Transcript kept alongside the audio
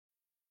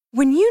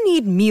When you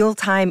need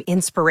mealtime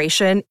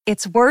inspiration,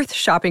 it's worth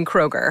shopping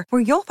Kroger,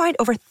 where you'll find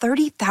over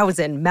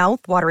 30,000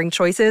 mouth-watering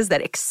choices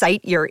that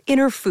excite your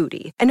inner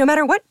foodie. And no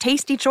matter what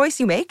tasty choice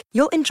you make,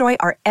 you'll enjoy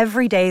our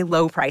everyday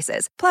low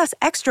prices, plus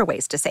extra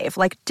ways to save,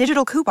 like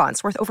digital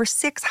coupons worth over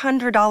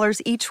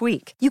 $600 each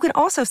week. You can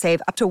also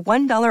save up to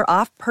 $1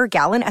 off per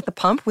gallon at the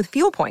pump with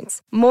fuel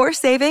points. More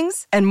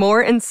savings and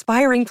more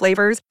inspiring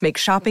flavors make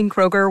shopping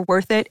Kroger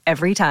worth it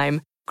every time.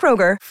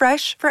 Kroger,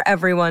 fresh for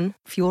everyone.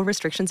 Fuel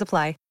restrictions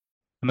apply.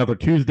 Another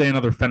Tuesday,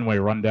 another Fenway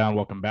Rundown.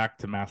 Welcome back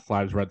to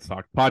MassLive's Red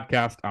Sox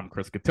podcast. I'm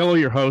Chris Cotillo,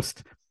 your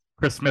host.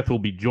 Chris Smith will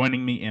be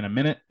joining me in a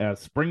minute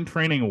as spring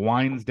training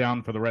winds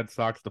down for the Red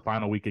Sox. The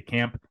final week of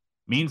camp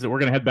means that we're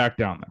going to head back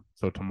down there.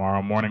 So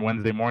tomorrow morning,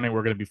 Wednesday morning,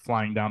 we're going to be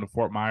flying down to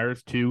Fort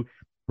Myers to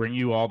bring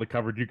you all the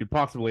coverage you could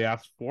possibly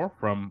ask for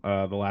from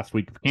the last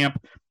week of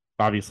camp.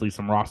 Obviously,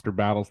 some roster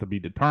battles to be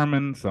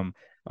determined, some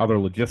other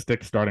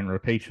logistics, starting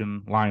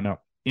rotation, lineup,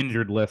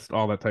 injured list,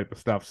 all that type of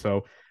stuff.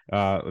 So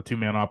the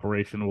two-man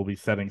operation will be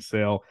setting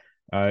sail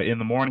in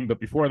the morning. But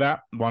before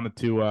that, wanted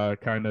to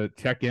kind of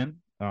check in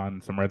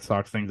on some Red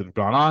Sox things that have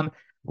gone on.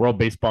 World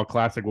Baseball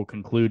Classic will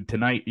conclude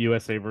tonight,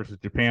 USA versus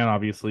Japan.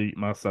 Obviously,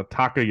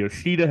 Masataka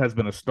Yoshida has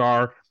been a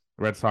star.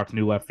 The Red Sox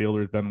new left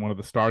fielder has been one of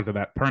the stars of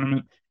that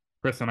tournament.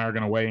 Chris and I are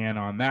going to weigh in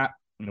on that,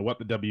 what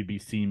the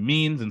WBC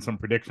means and some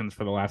predictions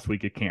for the last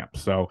week of camp.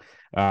 So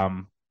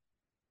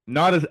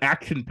not as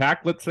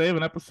action-packed, let's say, of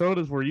an episode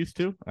as we're used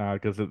to,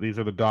 because these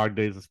are the dog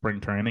days of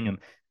spring training and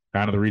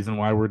kind of the reason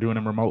why we're doing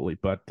them remotely.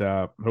 But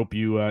hope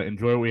you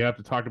enjoy what we have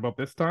to talk about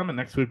this time. And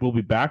next week we'll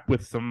be back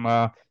with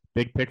some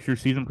big picture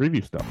season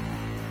preview stuff.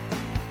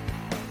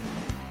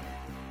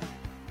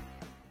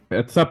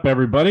 What's up,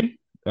 everybody?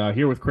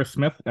 Here with Chris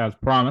Smith, as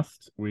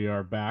promised. We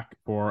are back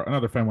for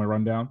another Fenway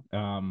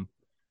Rundown.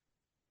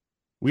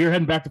 We are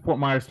heading back to Fort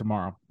Myers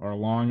tomorrow, our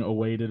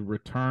long-awaited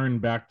return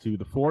back to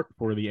the fort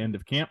for the end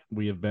of camp.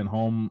 We have been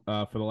home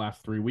for the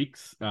last 3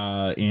 weeks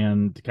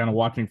and kind of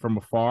watching from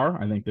afar.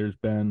 I think there's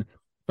been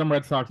some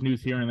Red Sox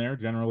news here and there,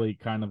 generally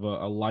kind of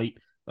a light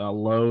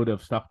load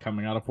of stuff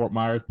coming out of Fort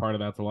Myers. Part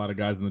of that's a lot of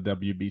guys in the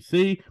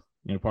WBC.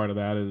 Part of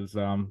that is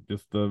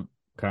just the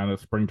kind of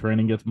spring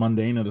training gets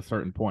mundane at a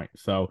certain point.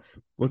 So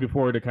looking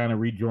forward to kind of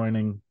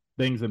rejoining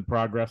things in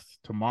progress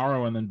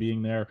tomorrow and then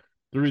being there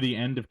through the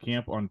end of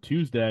camp on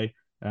Tuesday.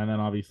 And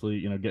then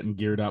obviously, getting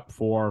geared up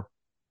for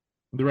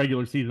the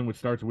regular season, which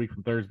starts a week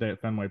from Thursday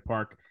at Fenway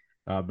Park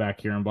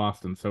back here in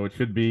Boston. So it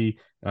should be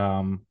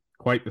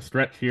quite the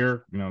stretch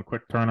here,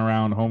 quick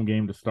turnaround, home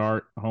game to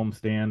start, home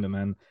stand, and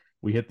then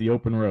we hit the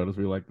open road, as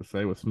we like to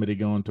say, with Smitty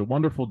going to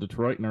wonderful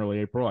Detroit in early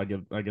April. I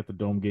get the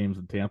dome games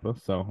in Tampa,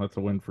 so that's a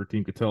win for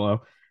Team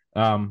Cotillo.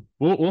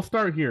 We'll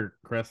start here,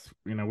 Chris.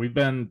 We've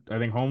been, I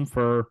think, home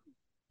for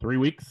 3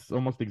 weeks,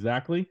 almost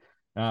exactly,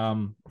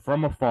 from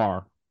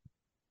afar.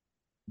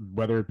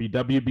 Whether it be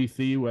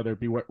WBC, whether it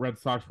be Red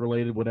Sox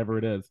related, whatever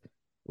it is,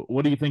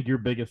 what do you think your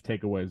biggest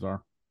takeaways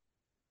are?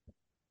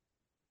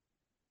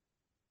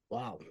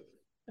 Wow.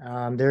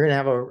 They're going to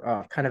have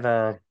a kind of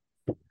a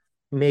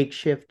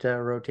makeshift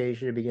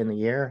rotation to begin the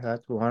year.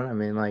 That's one. I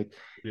mean, and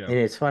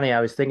it's funny.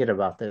 I was thinking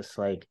about this,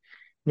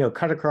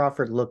 Cutter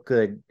Crawford looked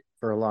good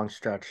for a long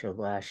stretch of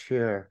last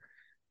year,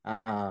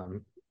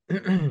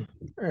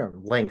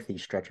 lengthy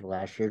stretch of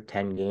last year,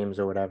 10 games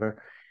or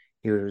whatever.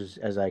 He was,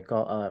 as I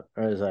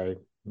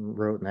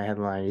wrote in the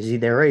headline, is he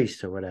their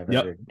ace or whatever?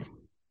 Yep.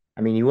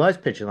 I mean, he was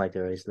pitching like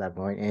their ace at that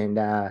point,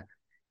 and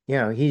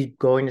he's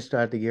going to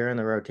start the year in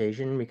the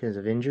rotation because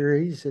of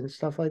injuries and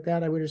stuff like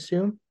that, I would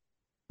assume.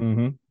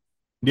 Mm-hmm.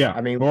 Yeah.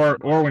 I mean, or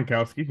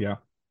Winkowski. Yeah.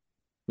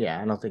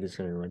 Yeah, I don't think it's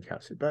going to be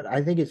Winkowski, but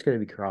I think it's going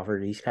to be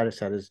Crawford. He's kind of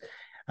set his,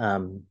 I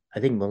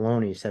think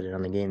Maloney said it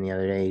on the game the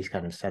other day. He's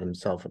kind of set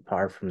himself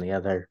apart from the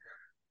other,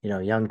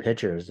 young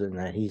pitchers, and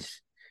that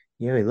he's,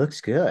 he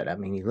looks good. I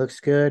mean, he looks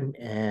good,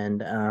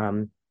 and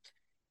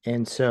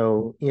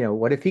so,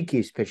 what if he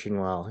keeps pitching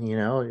well?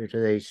 Do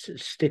they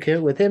stick it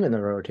with him in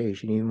the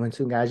rotation even when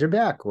some guys are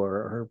back,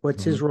 or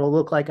what's his role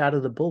look like out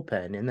of the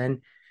bullpen? And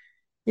then,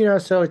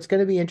 so it's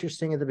going to be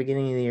interesting at the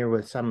beginning of the year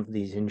with some of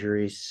these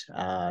injuries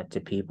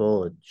to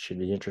people. It should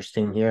be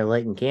interesting here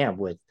late in camp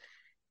with,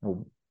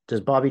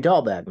 does Bobby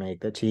Dahlbeck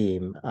make the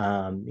team?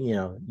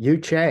 Yu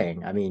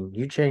Chang. I mean,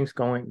 Yu Chang's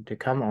going to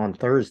come on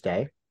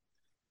Thursday.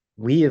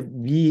 We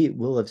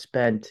will have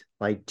spent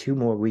like 2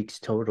 more weeks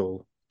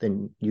total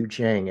than Yu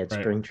Chang at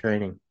spring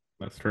training.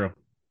 That's true.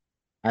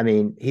 I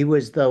mean, he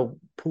was the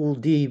Pool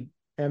D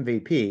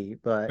MVP,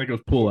 but I think it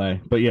was Pool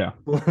A, but yeah.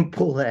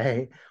 Pool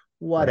A,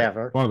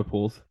 whatever. Right. One of the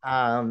pools.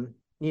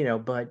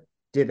 But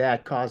did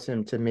that cause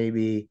him to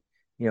maybe,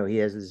 he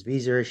has this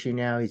visa issue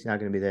now. He's not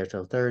going to be there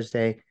till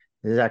Thursday.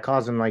 Does that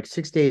cause him like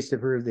 6 days to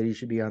prove that he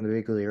should be on the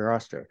big league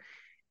roster?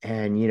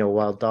 And,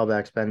 while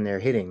Dahlbeck's been there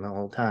hitting the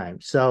whole time.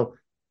 So,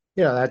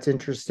 that's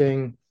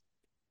interesting.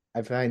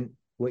 I find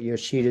what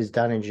Yoshida's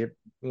done in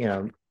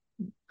the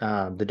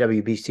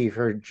WBC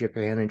for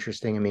Japan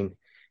interesting. I mean,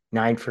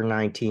 9 for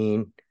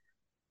 19,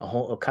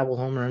 a couple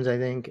home runs, I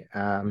think.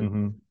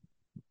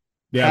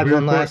 Yeah, Had we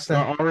one report last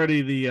night.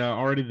 already the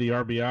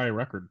RBI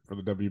record for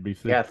the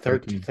WBC, Yeah,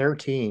 13.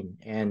 13.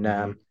 And,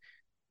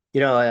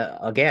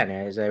 Mm-hmm. again,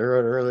 as I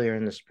wrote earlier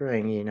in the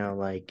spring,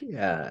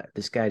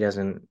 this guy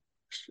doesn't,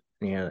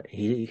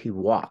 he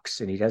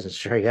walks and he doesn't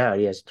strike out.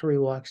 He has 3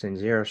 walks and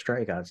 0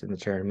 strikeouts in the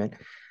tournament.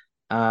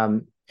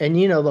 And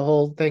the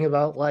whole thing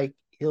about like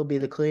he'll be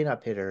the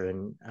cleanup hitter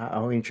and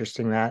how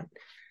interesting that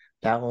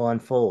will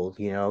unfold.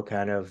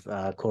 Kind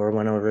of Cora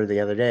went over the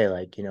other day,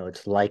 like,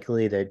 it's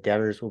likely that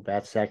Devers will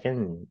bat second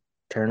and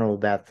Turner will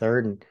bat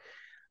third,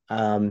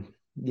 and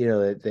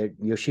that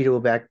Yoshida will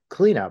bat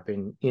cleanup,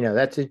 and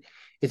that's it.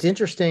 It's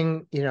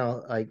interesting,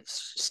 like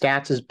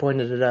Stats has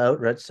pointed it out,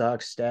 Red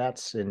Sox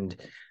Stats, and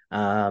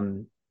a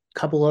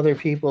couple other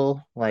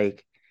people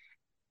like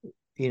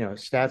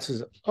Stats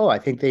is, I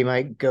think they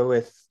might go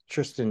with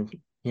Tristan,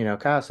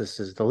 Casas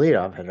as the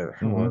leadoff hitter,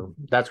 Mm-hmm. or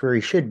that's where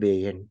he should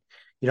be. And,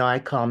 I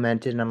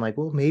commented and I'm like,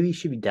 well, maybe he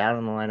should be down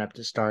in the lineup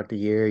to start the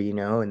year,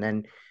 and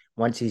then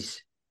once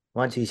he's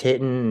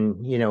hitting,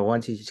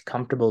 once he's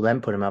comfortable,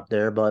 then put him up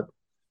there. But,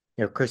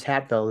 Chris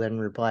Hatfield then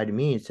replied to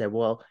me and said,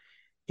 well,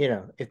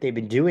 if they've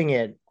been doing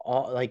it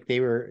all, like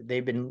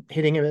they've been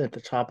hitting him at the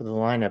top of the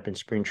lineup in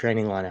spring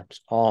training lineups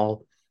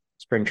all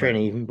spring Right.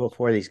 training, even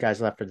before these guys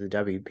left for the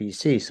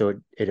WBC. So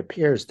it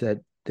appears that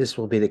this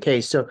will be the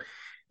case. So,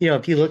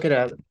 if you look at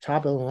a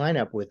top of the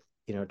lineup with,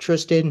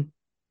 Tristan,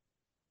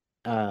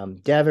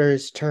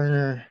 Devers,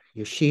 Turner,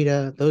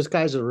 Yoshida, those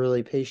guys are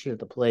really patient at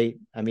the plate.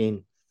 I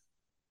mean,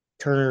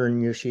 Turner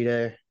and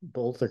Yoshida,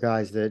 both are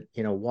guys that,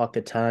 walk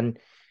a ton.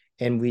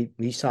 And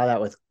we saw that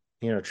with,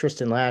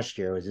 Tristan last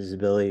year, was his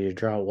ability to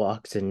draw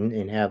walks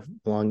and have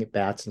long at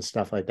bats and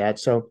stuff like that.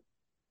 So,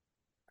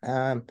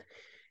 um,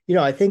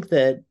 I think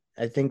that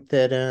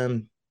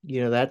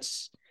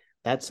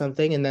that's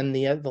something. And then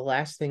the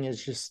last thing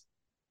is just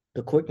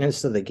the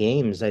quickness of the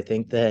games. I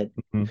think that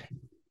Mm-hmm.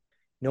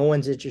 no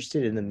one's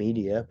interested in the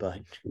media, but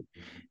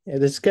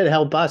this could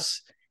help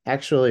us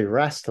actually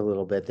rest a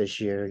little bit this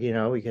year,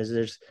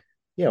 because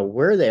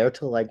we're there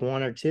till like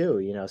 1 or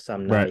 2,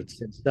 some Right.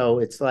 nights. And so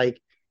it's like,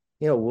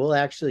 we'll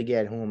actually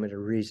get home at a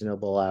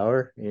reasonable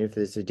hour. And if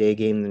it's a day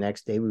game the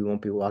next day, we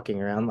won't be walking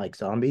around like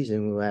zombies,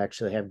 and we'll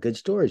actually have good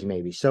stories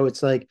maybe. So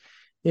it's like,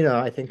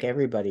 I think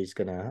everybody's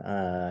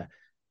gonna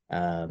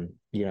I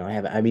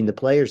mean, the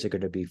players are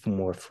gonna be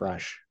more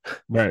fresh,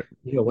 Right.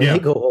 when they Yeah.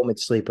 go home and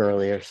sleep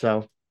earlier.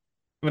 So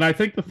But I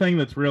think the thing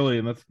that's really,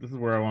 and this is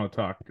where I want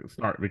to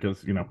start,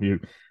 because you after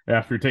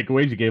your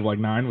takeaways you gave like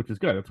 9, which is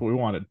good. That's what we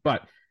wanted.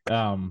 But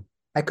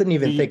I couldn't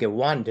even the think of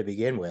one to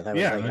begin with. I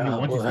was yeah, like, and then oh,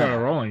 once you started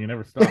rolling, you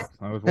never stopped.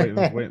 I was waiting,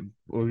 it was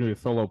gonna be a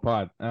solo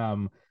pod.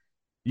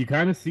 You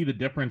kind of see the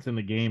difference in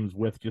the games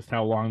with just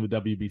how long the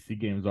WBC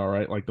games are,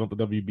 right? Like, don't the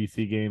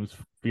WBC games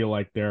feel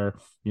like they're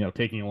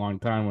taking a long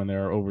time when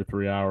they're over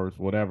 3 hours,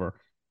 whatever.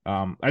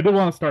 I did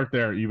want to start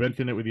there. You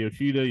mentioned it with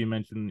Yoshida. You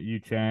mentioned Yu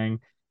Chang.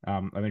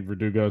 I think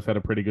Verdugo's had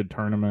a pretty good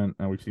tournament,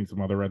 and we've seen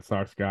some other Red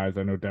Sox guys.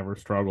 I know Denver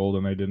struggled,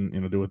 and they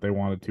didn't, do what they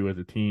wanted to as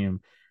a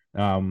team.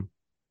 Um,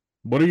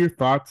 what are your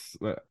thoughts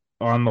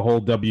on the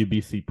whole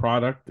WBC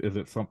product? Is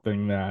it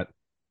something that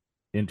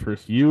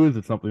interests you? Is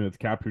it something that's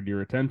captured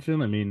your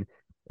attention? I mean,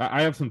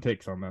 I have some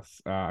takes on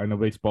this. I know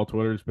baseball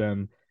Twitter's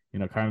been,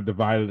 kind of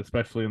divided,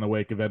 especially in the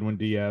wake of Edwin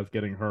Diaz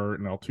getting hurt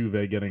and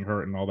Altuve getting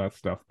hurt and all that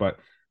stuff. But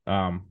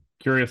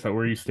curious at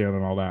where you stand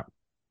on all that.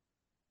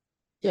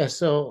 yeah.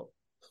 So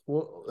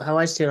how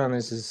I stand on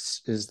this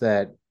is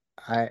that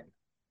I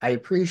I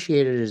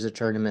appreciate it as a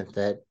tournament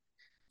that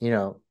you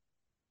know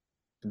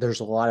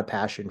there's a lot of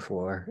passion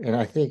for, and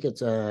I think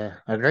it's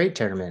a great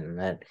tournament, and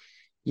that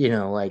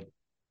like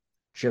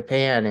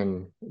Japan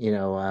and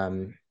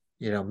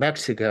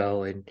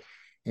Mexico and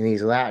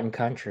these Latin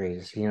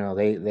countries,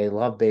 they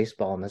love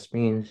baseball, and this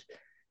means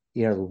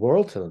the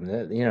world to them.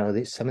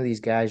 That some of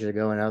these guys are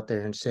going out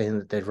there and saying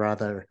that they'd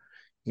rather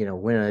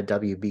win a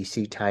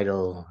WBC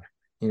title,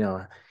 you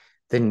know,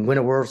 than win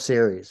a World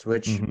Series,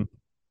 which Mm-hmm.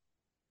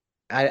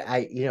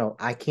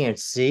 I can't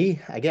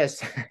see. I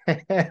guess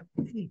I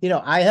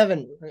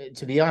haven't,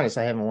 to be honest,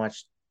 I haven't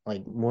watched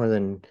like more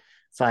than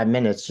 5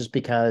 minutes, just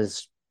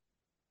because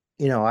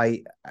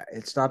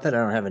it's not that I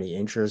don't have any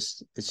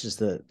interest. It's just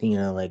that,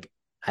 like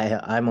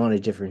I'm on a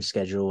different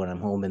schedule when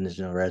I'm home and there's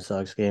no Red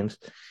Sox games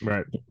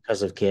Right.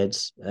 because of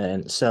kids.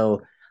 And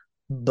so,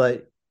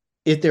 but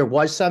if there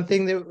was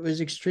something that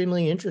was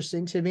extremely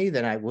interesting to me,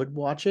 then I would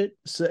watch it.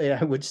 So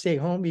I would stay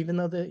home, even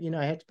though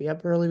I had to be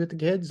up early with the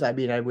kids. I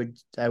mean, I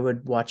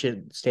would watch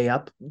it, stay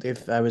up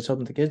if I was home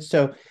with the kids.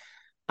 So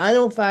I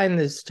don't find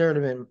this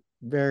tournament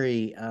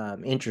very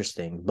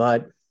interesting,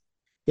 but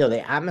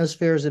the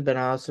atmospheres have been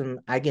awesome.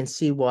 I can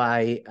see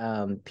why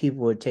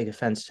people would take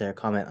offense to a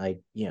comment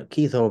like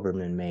Keith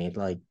Olbermann made,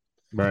 like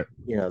Right.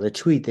 the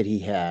tweet that he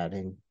had,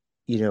 and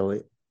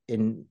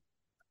in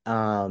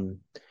um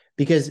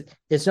because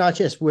it's not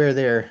just where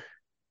their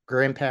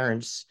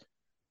grandparents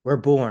were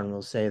born,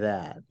 we'll say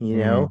that.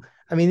 Mm-hmm.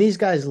 I mean, these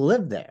guys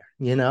live there,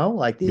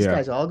 like these Yeah.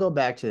 guys all go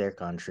back to their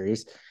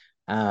countries.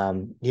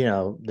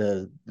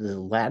 The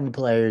Latin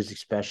players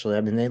especially,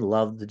 I mean, they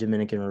love the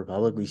Dominican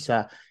Republic. We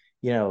saw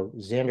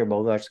Xander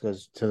Bogaerts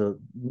goes to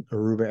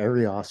Aruba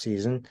every off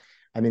season.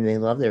 I mean, they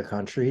love their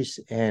countries,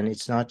 and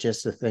it's not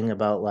just a thing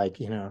about I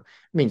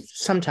mean,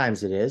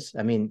 sometimes it is.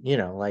 I mean,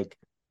 like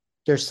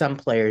there's some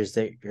players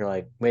that you're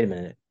like, wait a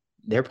minute,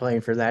 they're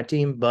playing for that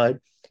team, but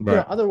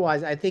Right.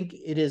 otherwise, I think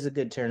it is a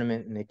good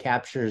tournament, and it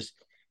captures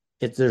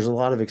it. There's a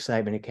lot of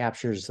excitement. It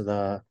captures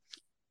the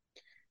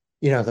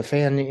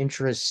fan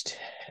interest,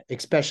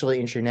 especially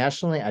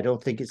internationally. I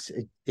don't think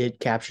it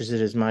captures it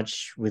as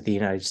much with the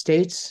United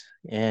States,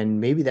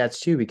 and maybe that's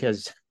too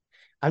because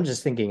I'm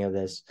just thinking of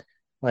this,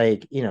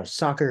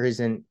 soccer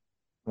isn't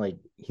like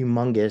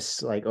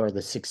humongous, or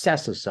the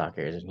success of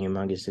soccer isn't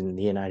humongous in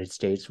the United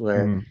States,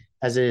 where Mhm.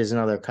 as it is in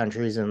other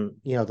countries, and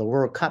the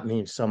World Cup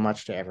means so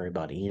much to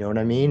everybody. You know what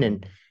I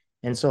mean?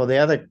 And so the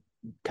other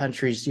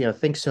countries,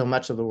 think so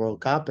much of the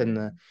World Cup, and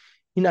the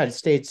United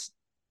States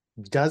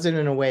doesn't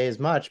in a way as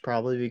much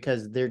probably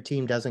because their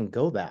team doesn't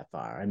go that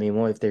far. I mean,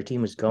 well, if their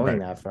team was going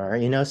Right. that far,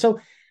 so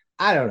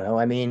I don't know.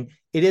 I mean,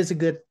 it is a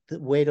good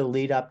way to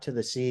lead up to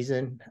the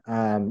season,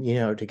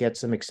 to get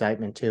some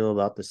excitement too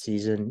about the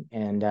season.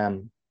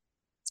 And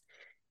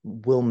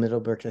Will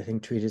Middlebrook, I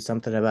think, tweeted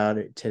something about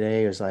it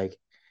today. It was like,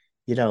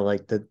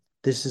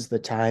 this is the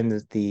time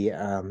that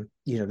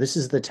this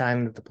is the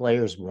time that the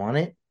players want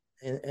it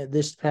at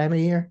this time of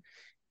year,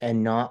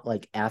 and not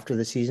like after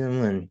the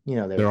season when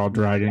They're they're all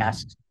dragging.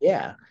 asked.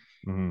 Yeah,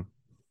 Mm-hmm.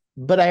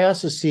 but I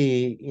also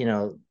see,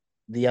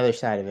 the other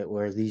side of it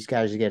where these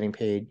guys are getting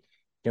paid,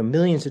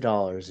 millions of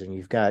dollars, and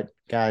you've got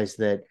guys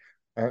that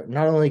are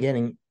not only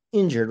getting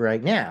injured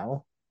right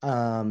now,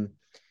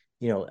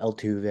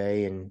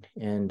 Altuve and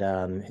Edwin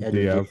Diaz.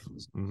 Diaz,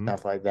 Mm-hmm.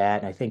 stuff like that.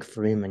 And I think did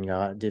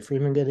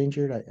Freeman get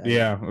injured?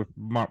 Yeah,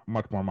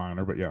 much more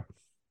minor, but yeah.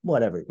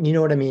 Whatever. You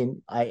know what I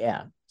mean?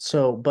 Yeah.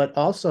 So, but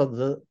also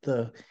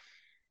the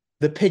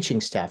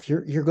pitching staff,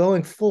 you're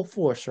going full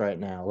force right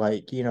now,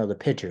 the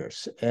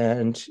pitchers,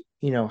 and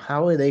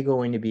how are they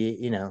going to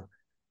be,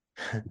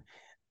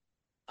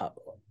 uh,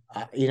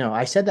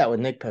 I said that with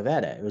Nick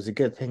Pavetta. It was a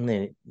good thing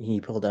that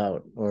he pulled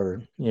out,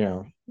 or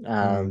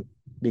Mm-hmm.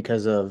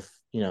 because of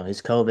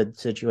his COVID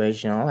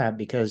situation and all that.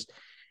 Because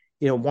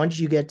once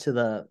you get to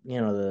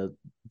the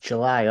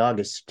July,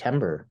 August,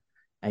 September,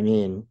 I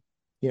mean,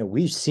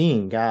 we've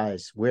seen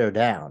guys wear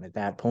down at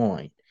that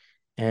point,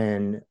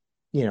 and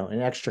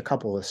an extra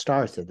couple of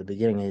starts at the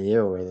beginning of the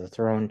year where they're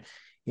throwing,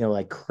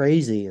 like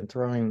crazy, and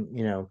throwing,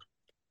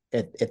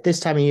 at this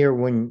time of year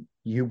when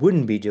you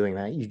wouldn't be doing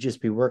that, you'd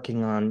just be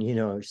working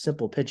on,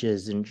 simple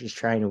pitches and just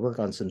trying to work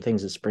on some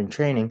things at spring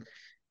training,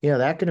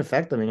 that can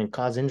affect them and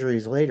cause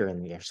injuries later in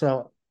the year.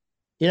 So,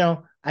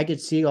 I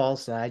could see all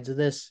sides of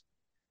this.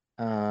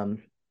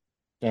 Um,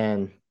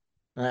 and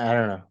I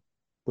don't know.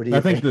 What do I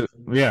you think think?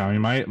 that, yeah, I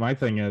mean, my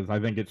thing is, I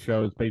think it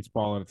shows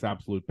baseball at its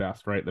absolute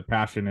best, right? The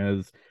passion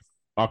is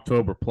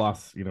October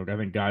plus. I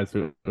think guys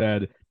who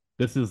said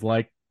this is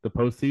like the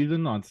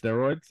postseason on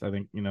steroids. I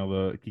think, the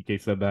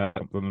Kike said that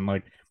something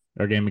like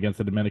our game against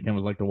the Dominican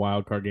was like the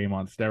wild card game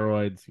on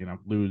steroids.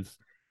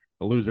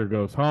 The loser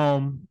goes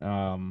home.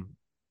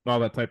 All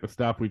that type of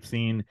stuff. We've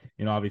seen,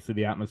 obviously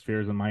the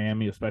atmospheres in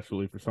Miami,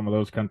 especially for some of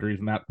those countries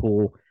in that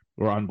pool,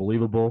 were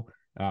unbelievable.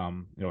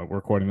 We're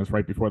recording this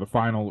right before the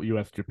final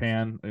U.S.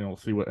 Japan. We'll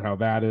see how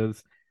that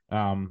is.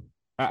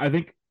 I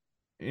think,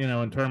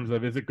 in terms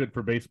of is it good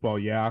for baseball?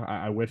 Yeah,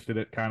 I wish that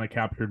it kind of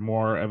captured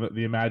more of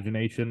the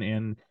imagination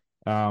in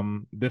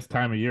this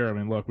time of year. I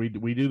mean, look, we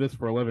do this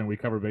for a living. We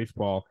cover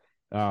baseball,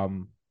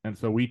 and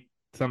so we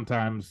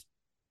sometimes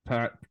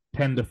t-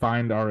 tend to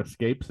find our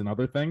escapes in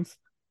other things.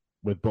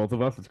 With both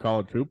of us, it's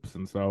college hoops,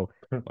 and so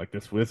like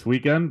this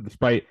weekend,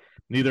 despite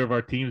neither of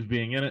our teams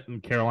being in it,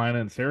 in Carolina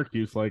and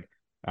Syracuse, like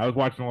I was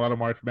watching a lot of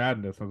March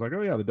Madness. I was like,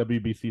 oh yeah, the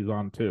WBC is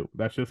on too.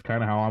 That's just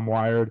kind of how I'm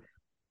wired.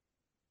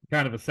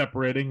 Kind of a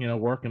separating,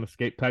 work and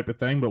escape type of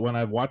thing. But when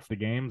I've watched the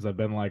games, I've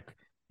been like,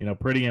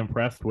 pretty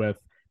impressed with,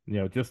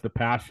 just the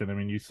passion. I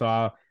mean, you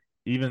saw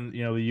even,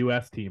 the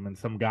U.S. team and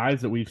some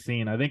guys that we've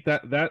seen. I think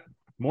that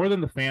more than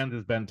the fans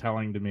has been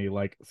telling to me,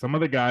 like some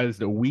of the guys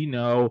that we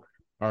know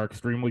are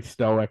extremely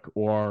stoic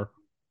or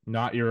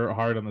not your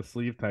heart on the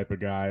sleeve type of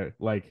guy.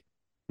 Like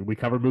we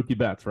covered Mookie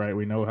Betts, right?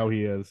 We know how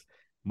he is.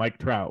 Mike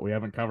Trout, we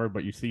haven't covered,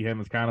 but you see him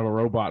as kind of a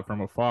robot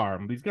from afar.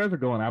 And these guys are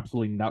going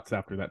absolutely nuts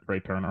after that Trey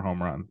Turner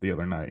home run the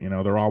other night.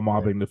 They're all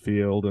mobbing the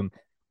field and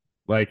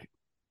like,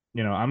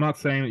 I'm not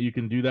saying that you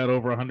can do that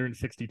over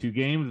 162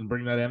 games and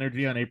bring that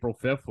energy on April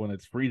 5th when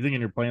it's freezing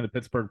and you're playing the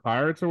Pittsburgh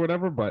Pirates or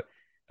whatever, but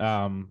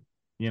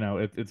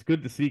it's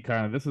good to see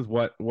kind of this is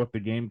what the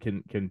game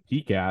can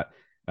peak at.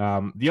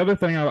 The other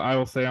thing I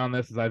will say on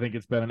this is I think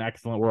it's been an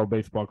excellent World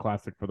Baseball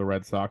Classic for the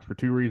Red Sox for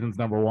two reasons.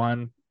 Number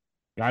one,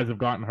 guys have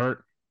gotten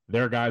hurt.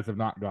 Their guys have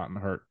not gotten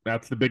hurt.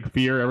 That's the big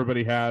fear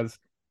everybody has.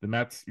 The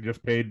Mets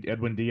just paid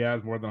Edwin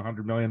Diaz more than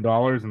 $100 million,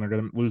 and they're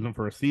going to lose him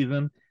for a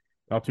season.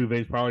 Altuve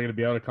is probably going to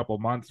be out a couple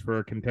months for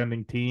a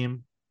contending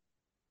team.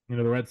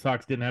 The Red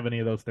Sox didn't have any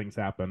of those things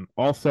happen.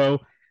 Also,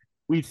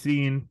 we've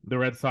seen the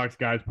Red Sox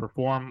guys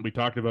perform. We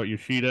talked about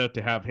Yoshida.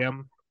 To have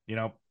him,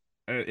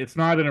 it's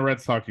not in a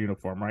Red Sox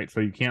uniform, right? So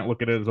you can't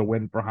look at it as a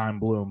win for Heim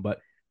Bloom, but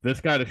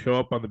this guy to show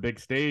up on the big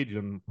stage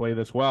and play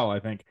this well, I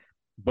think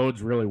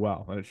bodes really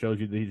well. And it shows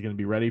you that he's going to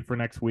be ready for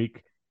next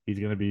week. He's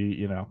going to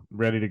be,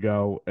 ready to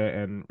go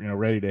and,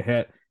 ready to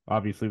hit.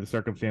 Obviously, the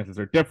circumstances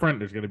are different.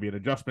 There's going to be an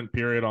adjustment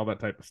period, all that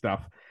type of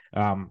stuff.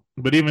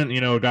 But even,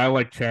 a guy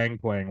like Chang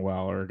playing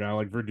well, or a guy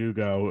like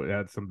Verdugo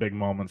had some big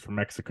moments for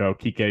Mexico,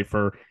 Kike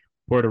for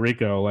Puerto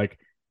Rico, like,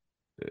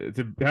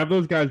 to have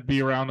those guys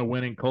be around the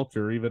winning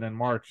culture, even in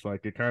March,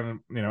 like it kind of,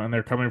 and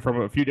they're coming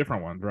from a few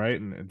different ones, right?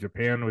 And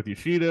Japan with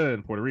Yoshida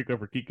and Puerto Rico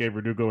for Kike,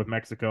 Verdugo with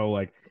Mexico.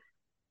 Like,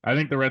 I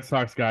think the Red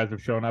Sox guys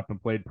have shown up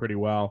and played pretty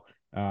well.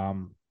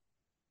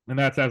 And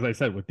that's, as I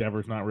said, with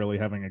Devers not really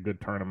having a good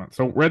tournament.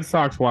 So Red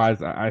Sox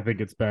wise, I think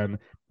it's been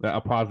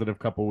a positive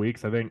couple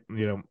weeks. I think,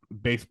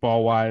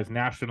 baseball wise,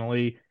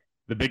 nationally,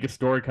 the biggest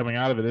story coming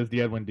out of it is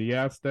the Edwin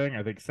Diaz thing.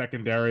 I think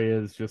secondary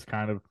is just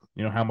kind of,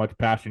 how much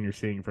passion you're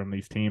seeing from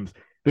these teams.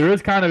 There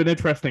is kind of an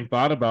interesting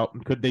thought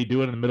about, could they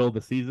do it in the middle of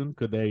the season?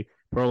 Could they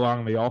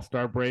prolong the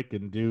All-Star break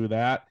and do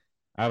that?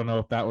 I don't know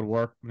if that would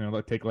work.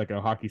 Let's take like a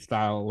hockey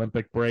style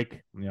Olympic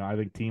break. I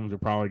think teams are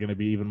probably going to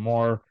be even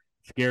more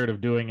scared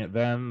of doing it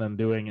then than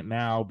doing it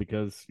now,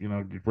 because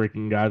you're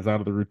breaking guys out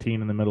of the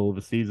routine in the middle of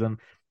the season.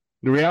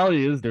 The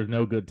reality is there's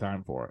no good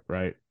time for it,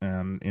 right?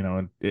 And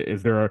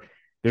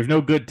there's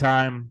no good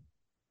time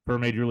for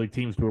major league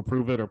teams to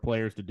approve it or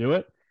players to do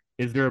it.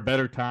 Is there a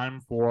better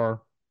time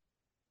for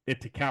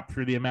it to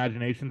capture the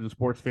imaginations of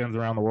sports fans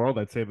around the world?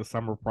 I'd say the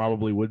summer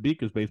probably would be,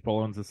 because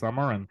baseball owns the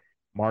summer and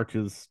March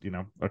is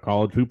a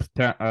college hoops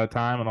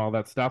time and all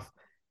that stuff.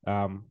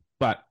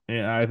 But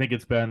I think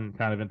it's been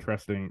kind of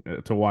interesting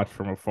to watch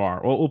from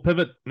afar. We'll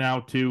pivot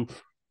now to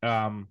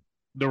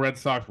the Red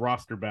Sox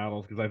roster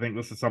battles, because I think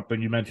this is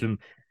something you mentioned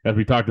as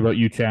we talked about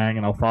Yu Chang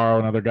and Alfaro,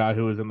 another guy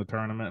who was in the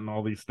tournament and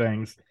all these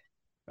things.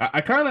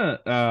 I kind of,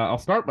 I'll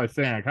start by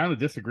saying I kind of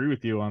disagree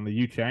with you on the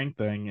Yu Chang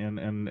thing, and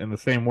in the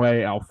same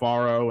way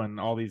Alfaro and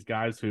all these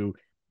guys who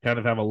kind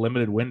of have a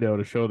limited window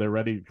to show they're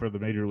ready for the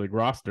major league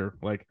roster.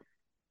 Like,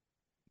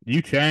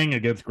 Yu Chang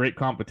against great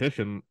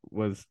competition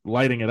was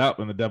lighting it up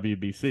in the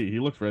WBC. He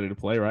looks ready to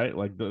play, right?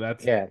 Like,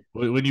 that's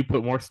when you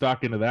put more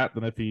stock into that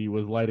than if he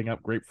was lighting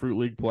up Grapefruit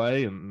League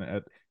play and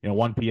at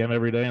 1 p.m.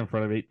 every day in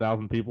front of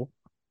 8,000 people.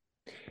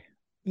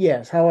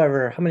 Yes.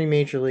 However, how many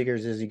major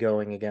leaguers is he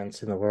going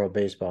against in the World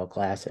Baseball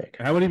Classic?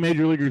 How many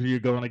major leaguers are you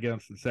going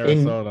against in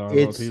Sarasota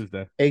on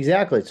Tuesday?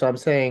 Exactly. So I'm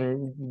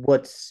saying,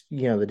 what's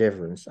the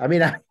difference? I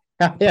mean,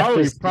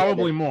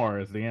 probably more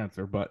is the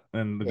answer, but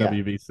in the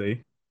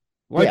WBC.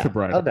 Lights are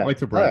brighter. Okay.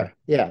 Lights are brighter.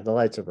 Yeah, the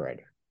lights are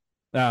brighter.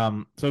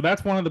 So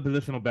that's one of the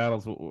positional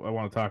battles I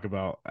want to talk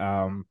about.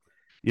 I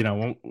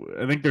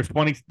think there's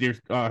 20.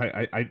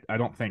 I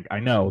don't think. I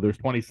know there's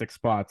 26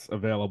 spots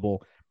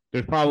available.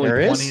 There's probably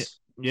 20. Is?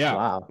 Yeah.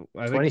 Wow.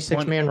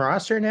 26-man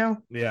roster now?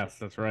 Yes,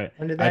 that's right.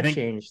 When did that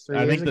change?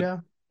 3 years ago?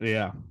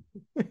 Yeah.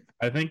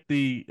 I think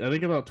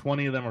about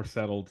 20 of them are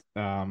settled.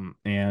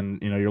 And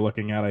you're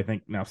looking at, I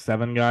think now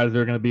 7 guys that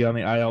are going to be on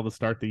the IL to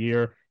start the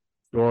year.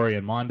 Story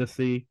and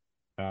Mondesi.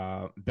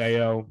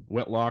 Bayo,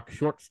 Whitlock,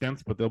 short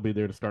stints, but they'll be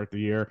there to start the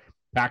year.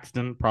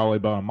 Paxton, probably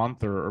about a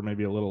month or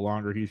maybe a little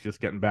longer. He's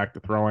just getting back to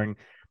throwing.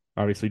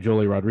 Obviously,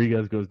 Joely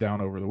Rodriguez goes down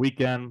over the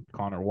weekend.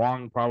 Connor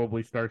Wong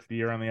probably starts the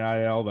year on the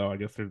IL, though I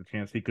guess there's a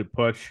chance he could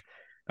push.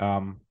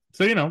 So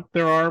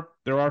there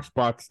are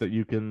spots that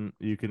you can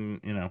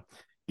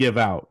give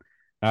out.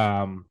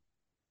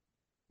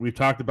 We've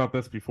talked about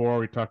this before.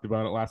 We talked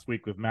about it last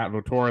week with Matt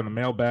Votor in the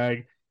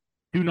mailbag.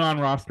 2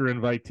 non-roster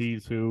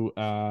invitees who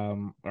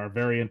are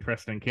very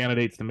interesting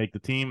candidates to make the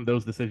team.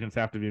 Those decisions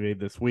have to be made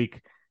this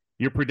week.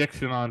 Your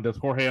prediction on, does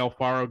Jorge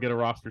Alfaro get a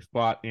roster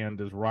spot, and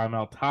does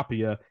Raimel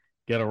Tapia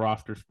get a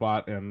roster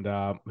spot, and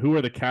who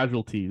are the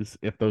casualties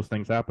if those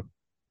things happen?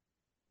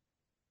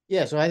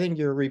 Yeah, so I think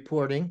your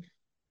reporting,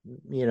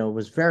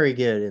 was very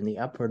good in the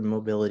upward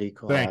mobility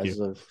clause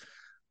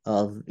of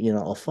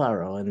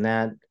Alfaro, and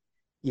that,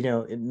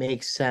 it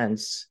makes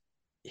sense.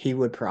 He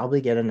would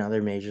probably get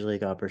another major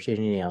league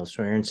opportunity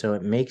elsewhere. And so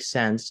it makes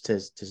sense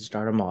to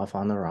start him off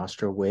on the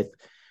roster with,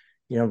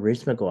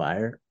 Reese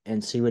McGuire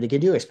and see what he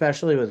can do,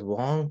 especially with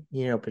Wong,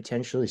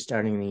 potentially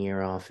starting the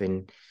year off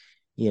in,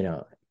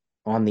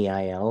 on the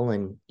IL.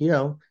 And,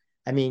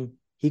 I mean,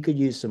 he could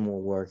use some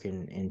more work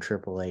in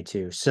AAA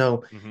too.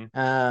 So,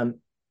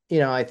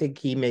 I think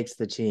he makes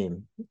the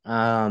team.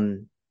 Now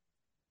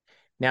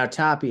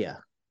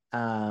Tapia.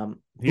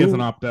 He has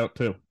an opt-out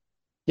too.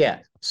 Yeah.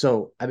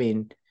 So, I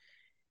mean,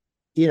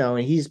 and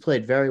he's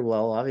played very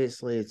well.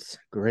 Obviously, it's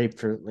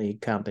Grapefruit League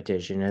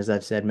competition, as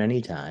I've said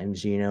many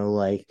times.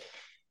 Bobby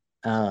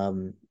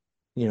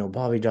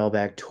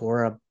Dahlbeck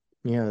tore up,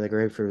 the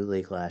Grapefruit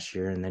League last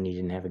year, and then he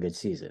didn't have a good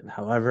season.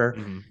 However,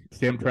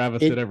 Sam Travis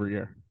did every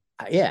year.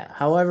 Yeah.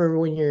 However,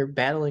 when you're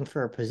battling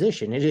for a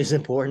position, it is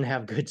important to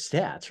have good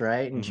stats,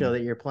 right, and show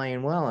that you're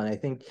playing well. And I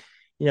think,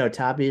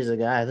 Tapia is a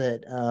guy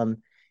that,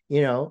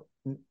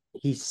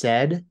 he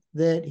said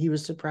that he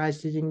was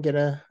surprised he didn't get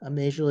a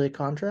major league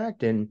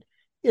contract, and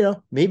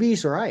maybe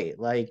he's right.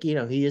 Like,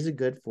 he is a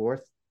good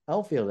fourth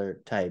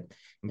outfielder type.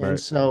 Right. And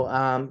so,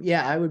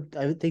 I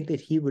would think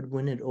that he would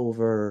win it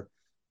over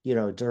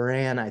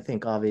Duran, I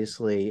think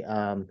obviously,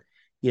 so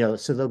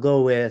they'll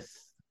go with,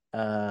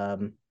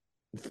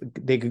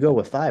 they could go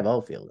with 5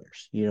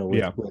 outfielders,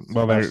 Yeah. with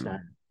Well,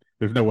 Western.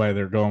 there's no way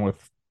they're going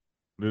with.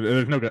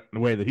 There's no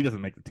way that he doesn't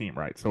make the team,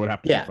 right? So it would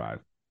have to be Yeah. 5.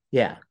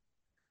 Yeah.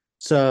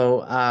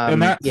 So,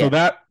 And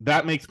yeah,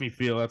 that makes me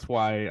feel that's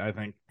why I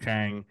think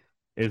Chang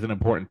is an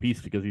important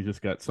piece because he's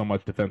just got so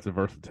much defensive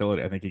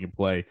versatility. I think he can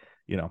play,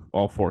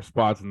 all 4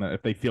 spots, and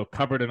if they feel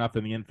covered enough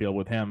in the infield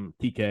with him,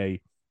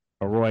 TK,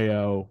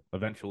 Arroyo,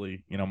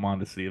 eventually,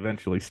 Mondesi,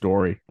 eventually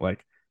Story,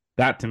 like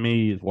that to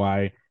me is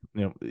why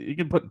you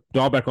can put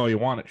Dahlbeck all you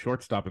want at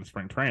shortstop in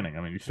spring training.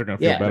 I mean, you're still gonna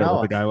feel yeah, better with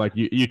no, a guy like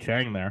you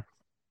Chang there.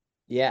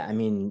 yeah, I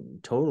mean,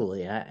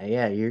 totally.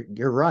 Yeah,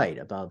 you're right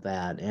about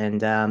that.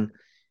 And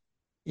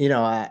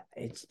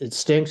it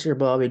stinks for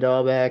Bobby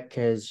Dahlbeck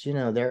because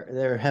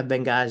there have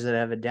been guys that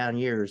have had down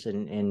years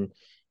and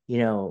you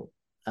know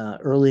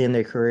early in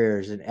their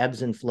careers and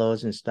ebbs and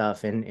flows and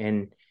stuff,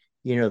 and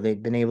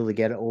they've been able to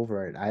get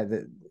over it.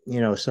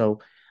 So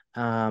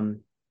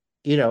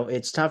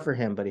it's tough for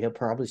him, but he'll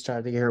probably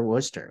start the year at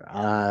Worcester.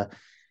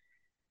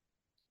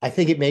 I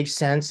think it makes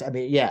sense. I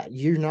mean, yeah,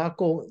 you're not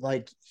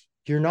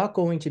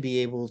going to be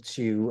able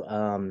to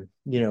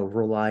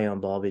rely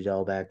on Bobby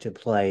Dahlbeck to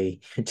play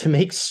to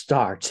make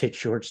starts at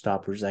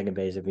shortstop or second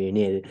base if you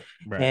need it.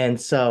 Right. And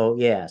so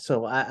yeah,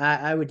 so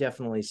I would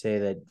definitely say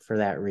that for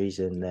that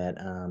reason that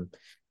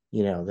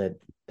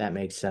that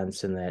makes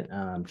sense and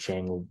that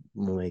Chang will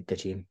make the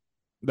team.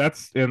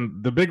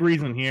 And the big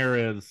reason here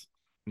is,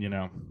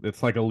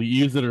 it's like a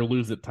use it or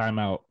lose it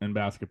timeout in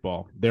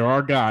basketball. There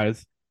are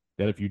guys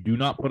that if you do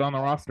not put on the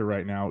roster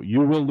right now,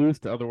 you will lose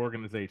to other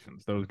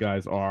organizations. Those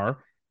guys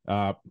are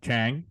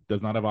Chang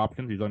does not have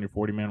options. He's on your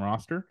 40-man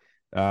roster.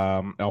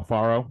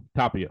 Alfaro,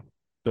 Tapia.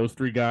 Those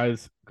 3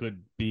 guys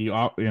could be,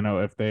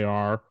 if they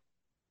are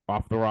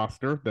off the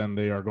roster, then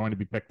they are going to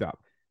be picked up.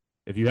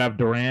 If you have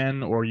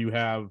Duran or you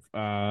have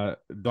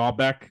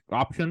Dahlbeck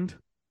optioned,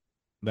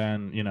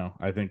 then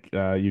I think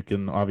you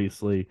can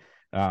obviously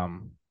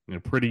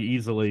pretty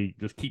easily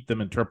just keep them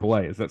in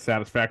AAA. Is that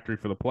satisfactory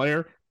for the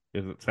player?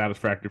 Is it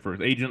satisfactory for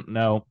his agent?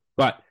 No,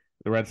 but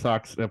the Red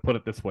Sox put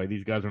it this way: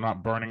 these guys are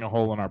not burning a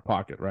hole in our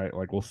pocket, right?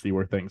 Like we'll see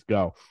where things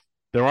go.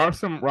 There are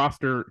some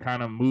roster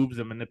kind of moves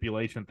and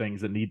manipulation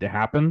things that need to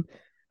happen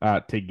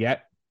to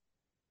get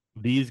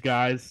these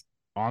guys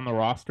on the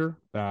roster.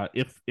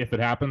 If it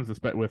happens,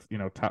 especially with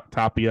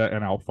Tapia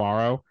and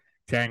Alfaro,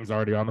 Chang's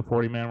already on the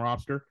 40-man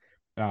roster.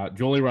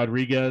 Joely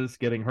Rodriguez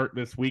getting hurt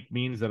this week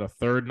means that a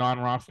third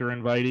non-roster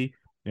invitee.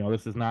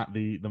 This is not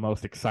the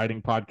most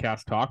exciting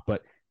podcast talk,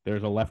 but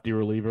there's a lefty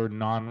reliever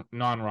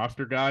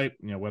non-roster guy.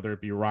 Whether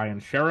it be Ryan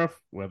Sheriff,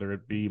 whether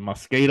it be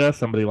Mosqueda,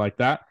 somebody like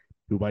that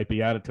who might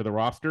be added to the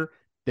roster.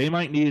 They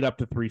might need up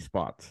to 3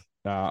 spots,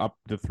 up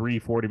to 3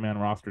 40-man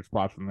roster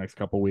spots in the next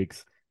couple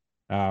weeks.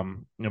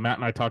 Matt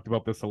and I talked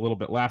about this a little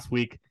bit last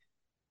week.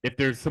 If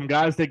there's some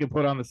guys they can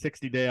put on the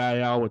 60-day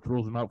IL, which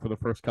rules them out for the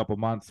first couple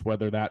months,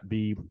 whether that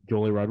be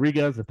Joely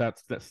Rodriguez, if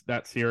that's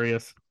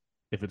serious,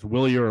 if it's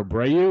Willie or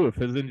Abreu, if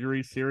his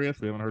injury is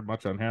serious, we haven't heard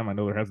much on him. I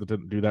know they're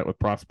hesitant to do that with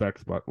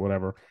prospects, but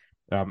whatever.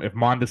 If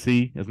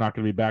Mondesi is not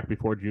going to be back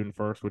before June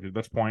 1st, which at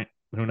this point,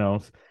 who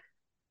knows?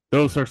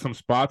 Those are some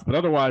spots, but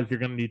otherwise you're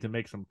going to need to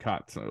make some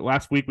cuts.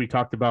 Last week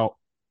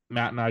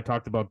Matt and I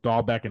talked about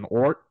Dahlbeck and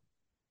Ort.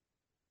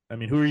 I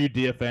mean, who are you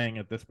DFAing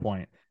at this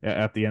point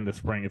at the end of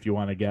spring if you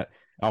want to get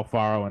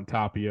Alfaro and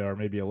Tapia or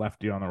maybe a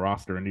lefty on the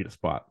roster and need a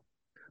spot?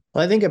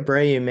 Well, I think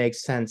Abreu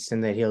makes sense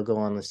in that he'll go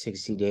on the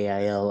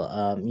 60-day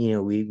IL.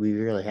 We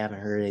really haven't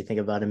heard anything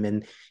about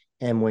him,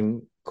 and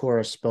when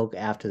Cora spoke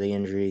after the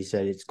injury, he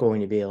said it's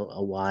going to be a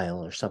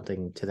while or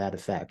something to that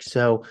effect.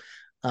 So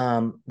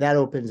that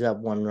opens up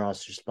one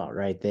roster spot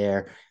right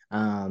there.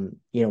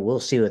 We'll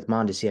see with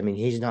Mondesi. I mean,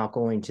 he's not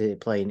going to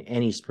play in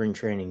any spring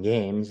training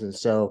games, and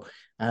so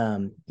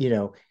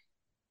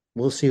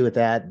we'll see what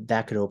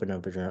that could open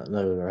up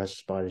another roster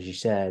spot, as you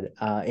said.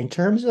 In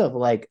terms of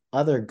like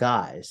other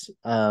guys,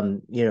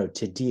 to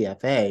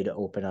DFA to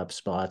open up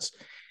spots,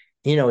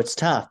 it's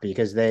tough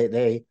because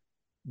they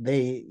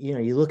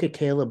you look at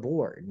Caleb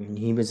Ward, and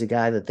he was a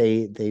guy that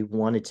they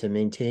wanted to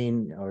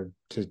maintain or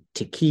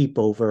to keep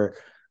over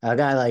a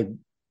guy like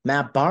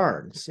Matt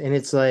Barnes, and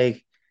it's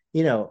like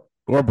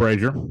or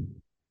Brazier.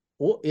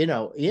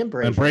 Ian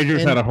Brazier. And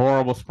Brazier's had a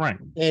horrible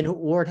spring. And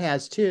Ward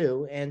has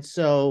too. And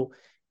so,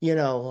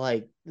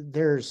 like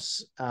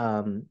there's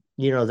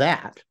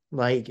that.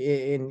 Like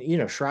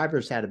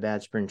Schreiber's had a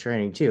bad spring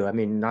training too. I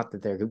mean, not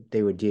that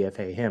they would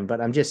DFA him, but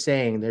I'm just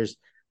saying there's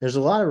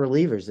a lot of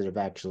relievers that have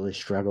actually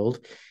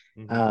struggled.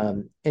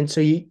 Mm-hmm. And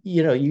so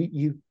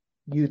you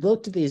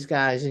looked at these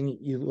guys and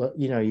you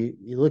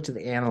looked at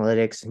the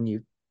analytics and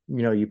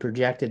you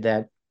projected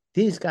that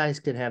these guys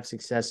could have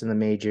success in the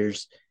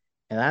majors,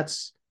 and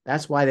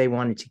that's why they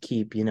wanted to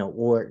keep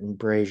Ort and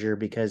Brazier,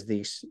 because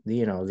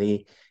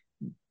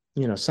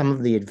some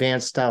of the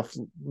advanced stuff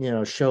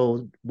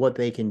show what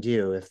they can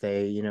do if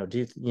they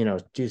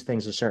do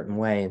things a certain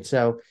way. And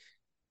so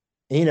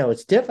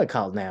it's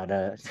difficult now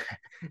to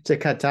to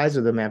cut ties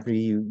with them after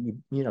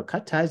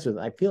cut ties with,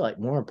 I feel like,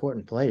 more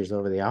important players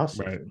over the Right.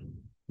 offseason.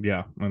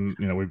 Yeah, and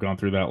we've gone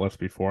through that list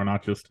before.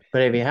 Not just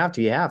But if you have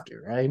to, you have to,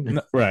 right?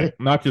 right,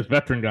 not just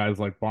veteran guys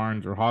like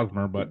Barnes or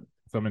Hosmer, but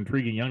some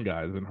intriguing young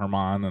guys in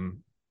Herman and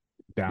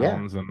Yeah.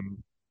 Downs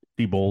and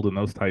Diebold and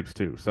those types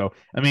too. So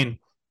I mean,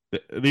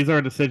 these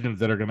are decisions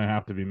that are going to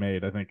have to be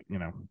made. I think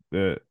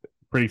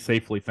pretty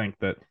safely think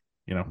that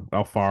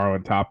Alfaro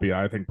and Tapia,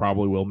 I think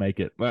probably will make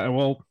it.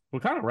 We'll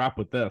kind of wrap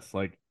with this.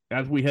 Like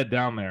as we head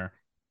down there,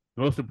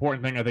 the most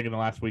important thing I think in the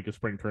last week of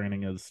spring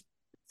training is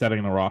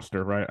setting the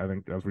roster. Right. I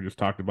think as we just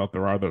talked about,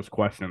 there are those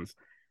questions.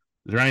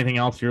 Is there anything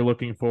else you're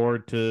looking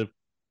forward to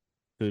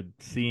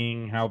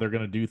seeing how they're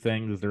going to do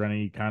things? Is there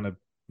any kind of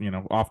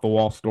off the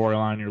wall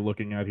storyline you're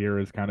looking at here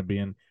as kind of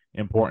being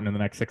important in the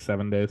next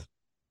 6-7 days?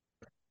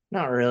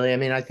 Not really. I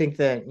mean, I think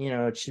that,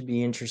 it should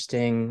be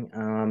interesting.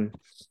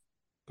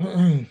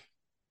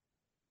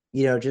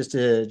 Just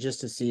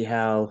to see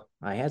how.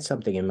 I had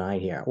something in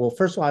mind here. Well,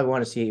 first of all, I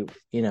want to see,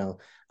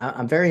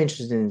 I'm very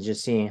interested in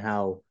just seeing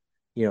how,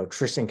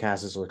 Tristan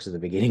Casas looks at the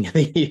beginning of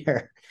the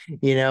year,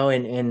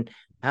 and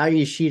how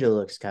Yoshida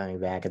looks coming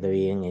back at the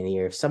beginning of the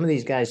year. If some of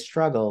these guys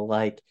struggle,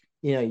 like,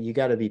 you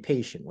got to be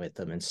patient with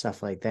them and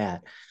stuff like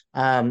that.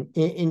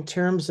 In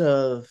terms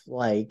of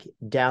like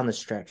down the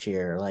stretch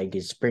here, like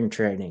it's spring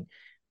training,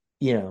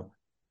 you know,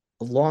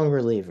 long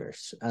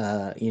relievers.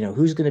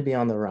 Who's going to be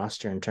on the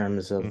roster in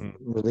terms of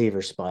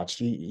reliever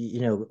spots?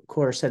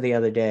 Cora said the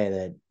other day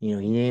that he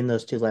named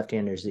those two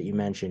left-handers that you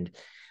mentioned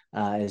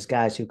as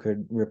guys who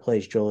could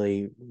replace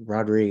Joely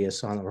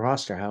Rodriguez on the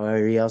roster.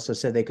 However, he also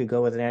said they could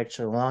go with an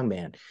extra long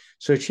man.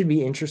 So it should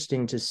be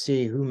interesting to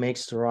see who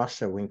makes the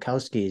roster.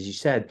 Winkowski, as you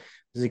said,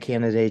 is a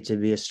candidate to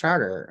be a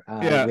starter.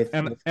 Yeah, With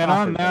and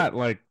on that,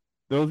 like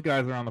those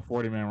guys are on the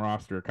 40-man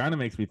roster. It kind of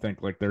makes me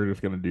think like they're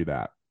just going to do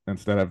that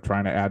instead of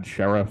trying to add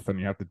Sheriff and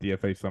you have to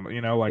DFA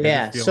somebody. Like I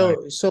yeah. just feel like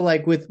So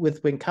like with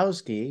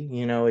Winkowski,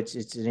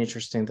 it's an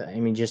interesting thing. I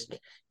mean, just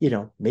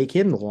make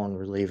him the long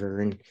reliever,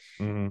 and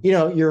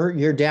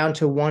you're down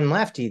to one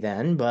lefty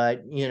then,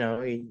 but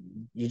you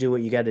do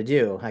what you got to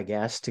do, I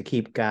guess, to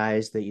keep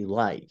guys that you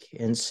like.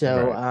 And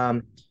so right.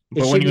 it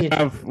But should be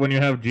interesting. when you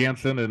have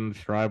Jansen and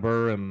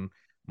Schreiber and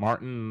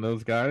Martin and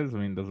those guys, I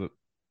mean, does it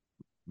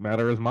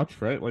matter as much,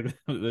 right? Like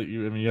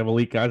you have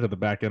elite guys at the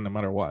back end no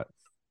matter what.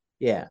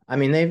 Yeah, I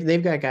mean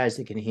they've got guys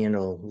that can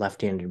handle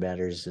left-handed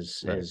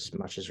batters Right. as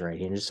much as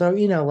right-handed. So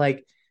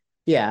like,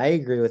 yeah, I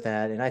agree with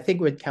that, and I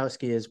think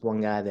Witkowski is one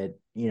guy that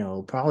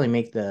probably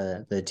make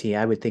the team.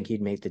 I would think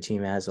he'd make the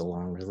team as a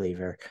long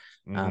reliever.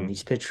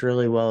 He's pitched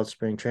really well at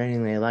spring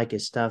training. They like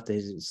his stuff. They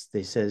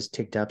said it's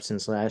ticked up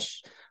since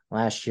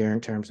last year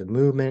in terms of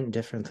movement,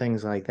 different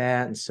things like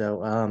that. And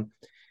so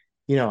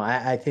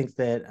I think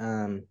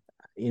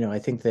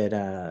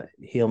that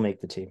he'll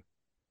make the team.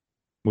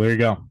 Well, there you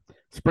go.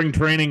 Spring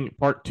training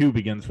part 2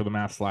 begins for the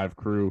Mass Live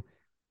crew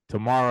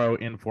tomorrow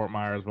in Fort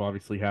Myers. We'll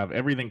obviously have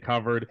everything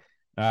covered,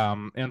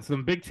 and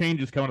some big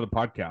changes coming to the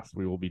podcast.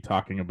 We will be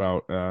talking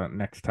about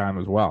next time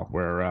as well.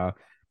 Where I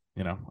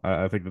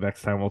think the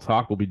next time we'll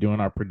talk, we'll be doing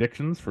our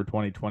predictions for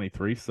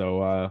 2023.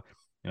 So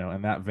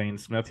in that vein,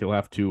 Smith, you'll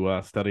have to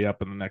study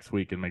up in the next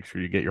week and make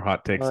sure you get your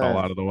hot takes all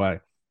out of the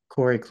way.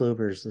 Corey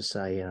Kluber's the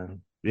Cy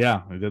Young.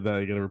 Yeah, we did that.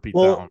 You got to repeat that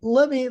Well,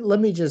 one.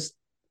 let me just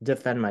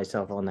defend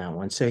myself on that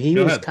one. So he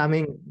Go was ahead.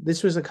 coming.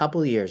 This was a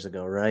couple of years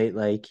ago, right?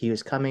 Like he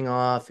was coming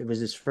off. It was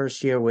his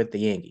first year with the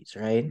Yankees,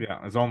 right?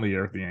 Yeah, his only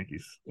year with the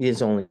Yankees.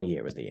 His only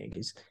year with the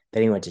Yankees.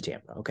 Then he went to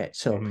Tampa. Okay,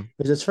 so Mm-hmm. it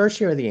was his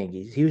first year with the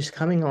Yankees. He was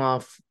coming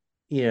off.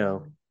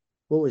 What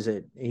was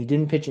it? He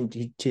didn't pitch in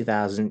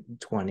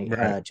 2020.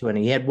 Right.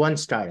 20. He had one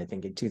start, I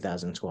think, in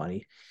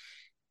 2020.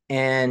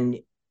 And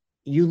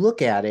you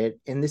look at it,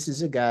 and this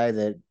is a guy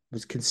that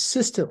was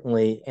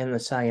consistently in the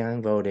Cy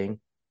Young voting,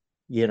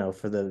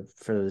 for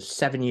the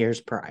 7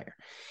 years prior.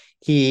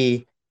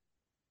 He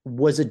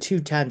was a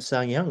 2-time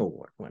Cy Young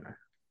Award winner.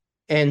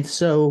 And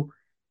so,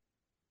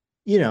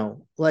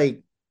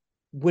 like,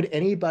 would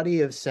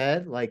anybody have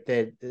said like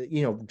that,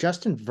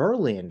 Justin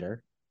Verlander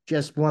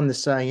just won the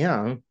Cy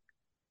Young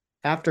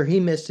after he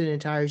missed an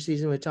entire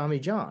season with Tommy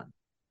John?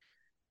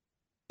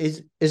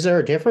 Is there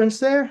a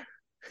difference there?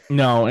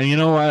 No, and you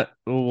know what?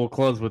 We'll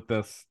close with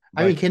this.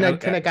 I mean,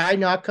 Like, can a guy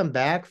not come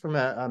back from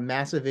a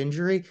massive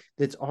injury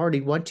that's already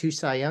won 2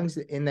 Cy Youngs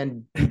and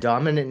then be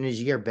dominant in his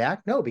year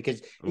back? No,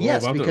 because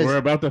we're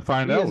about to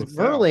find out with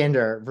Sal.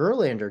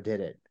 Verlander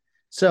did it.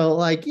 So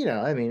like,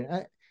 I mean,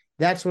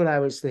 that's what I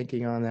was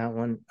thinking on that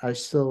one. I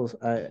still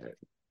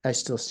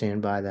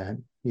stand by that,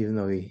 even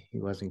though he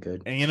wasn't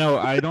good. And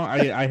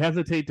I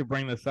hesitate to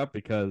bring this up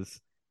because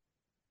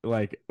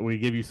like we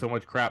give you so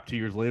much crap 2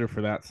 years later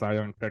for that Cy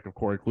Young pick of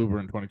Corey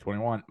Kluber in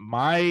 2021.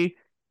 My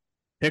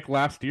pick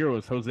last year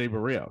was Jose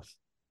Barrios.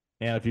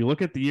 And if you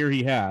look at the year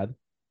he had,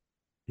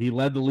 he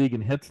led the league in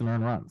hits and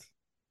earned runs.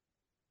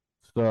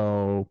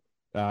 So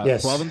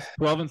Yes.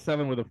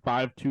 12-7 with a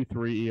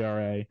 5.23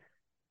 ERA,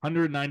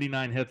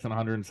 199 hits in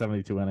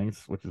 172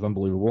 innings, which is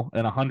unbelievable,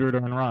 and 100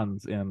 earned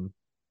runs in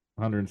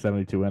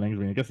 172 innings. I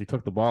mean, I guess he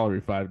took the ball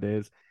every 5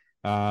 days.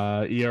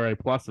 ERA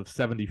plus of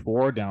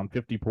 74, down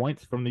 50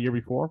 points from the year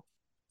before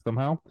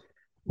somehow.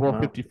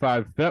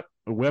 455 FIP,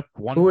 whip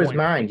 1. Who is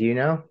mine? Do you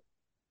know?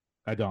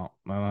 I don't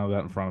have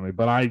that in front of me,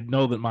 but I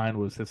know that mine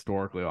was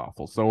historically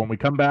awful. So when we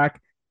come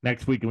back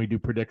next week and we do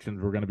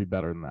predictions, we're going to be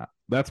better than that.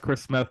 That's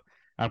Chris Smith.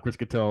 I'm Chris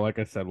Cotillo. Like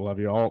I said, love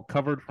you all.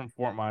 Covered from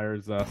Fort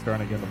Myers,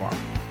 starting again tomorrow.